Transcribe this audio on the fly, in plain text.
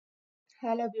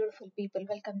Hello beautiful people,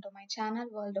 welcome to my channel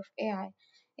world of AI.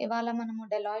 ఇవాళ మనము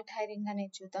Deloitte hiring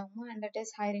అనేది చూద్దాము. And it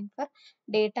is hiring for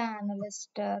data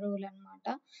analyst rule అనమాట.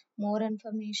 More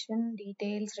information,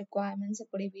 details, requirements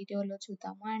ఇప్పుడు ఈ వీడియోలో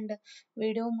చూద్దాము. అండ్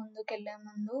వీడియో ముందుకెళ్ళే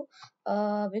ముందు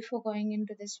before going in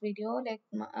to this video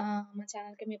మా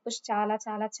ఛానల్కి మీ పుష్ చాలా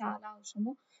చాలా చాలా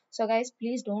అవసరము. So guys,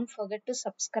 please don't forget to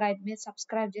subscribe. మీరు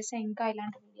సబ్స్క్రైబ్ చేస్తే ఇంకా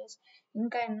ఇలాంటి వీడియోస్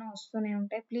ఇంకా ఎన్నో వస్తూనే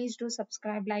ఉంటాయి. Please do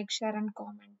subscribe, like, share and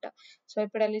comment. So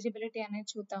ఇప్పుడు ఎలిజిబిలిటీ అనేది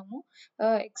చూద్దాము.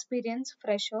 Experience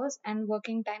freshers and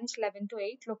working times 11 to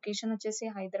 8, location వచ్చేసి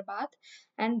Hyderabad.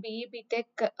 And BE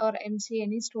BTech or MC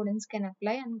any students can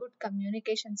apply. And good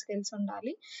communication skills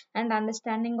ఉండాలి. And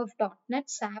understanding of .NET,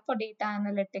 SAP or data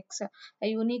analytics. A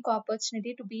unique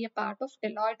opportunity to be a part of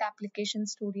Deloitte Application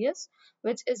Studios,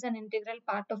 which is an integral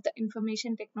part of the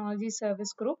Information Technology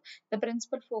Service Group. The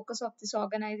principal focus of this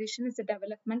organization is the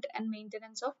development and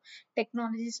maintenance of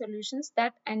technology solutions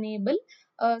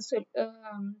uh, so,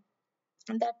 um,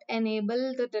 that enable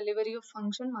the delivery of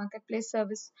function, marketplace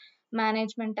service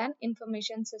management and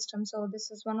information system. So this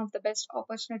is one of the best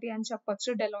opportunity and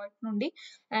చెప్పొచ్చు Deloitte నుండి.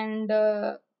 And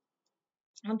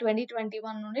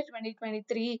 2021 నుండి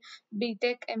 2023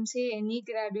 BTech MC any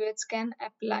graduates can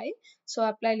apply. So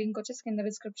apply link వచ్చేసి కింద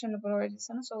డిస్క్రిప్షన్లో provide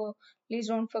చేస్తాను. So please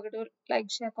don't forget to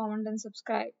like, share, comment and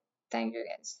subscribe. Thank you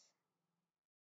guys.